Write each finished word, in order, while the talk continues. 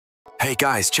Hey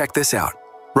guys, check this out.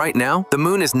 Right now, the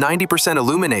moon is 90%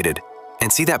 illuminated.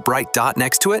 And see that bright dot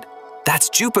next to it? That's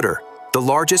Jupiter, the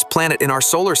largest planet in our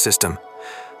solar system.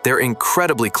 They're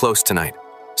incredibly close tonight.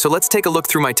 So let's take a look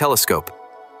through my telescope.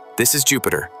 This is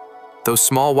Jupiter. Those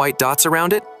small white dots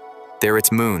around it? They're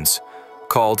its moons,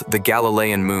 called the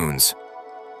Galilean moons.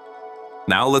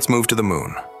 Now let's move to the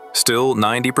moon. Still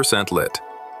 90% lit.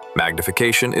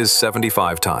 Magnification is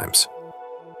 75 times.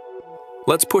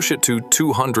 Let's push it to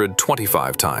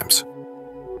 225 times.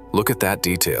 Look at that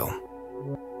detail.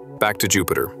 Back to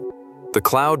Jupiter. The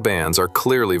cloud bands are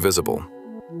clearly visible.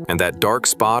 And that dark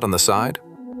spot on the side?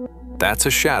 That's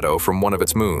a shadow from one of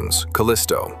its moons,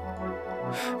 Callisto.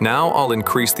 Now I'll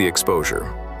increase the exposure.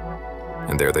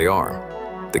 And there they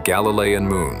are, the Galilean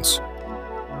moons.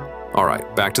 All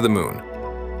right, back to the moon.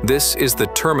 This is the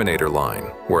terminator line,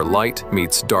 where light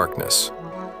meets darkness.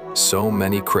 So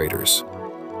many craters.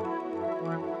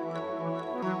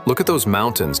 Look at those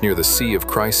mountains near the Sea of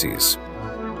Crises.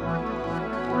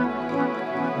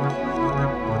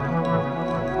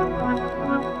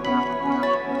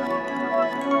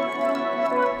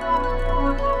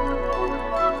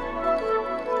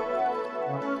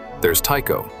 There's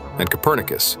Tycho and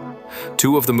Copernicus,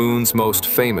 two of the moon's most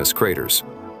famous craters.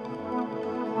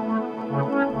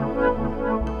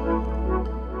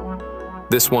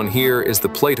 This one here is the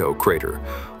Plato crater,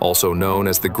 also known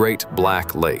as the Great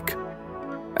Black Lake.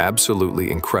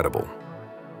 Absolutely incredible.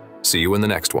 See you in the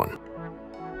next one.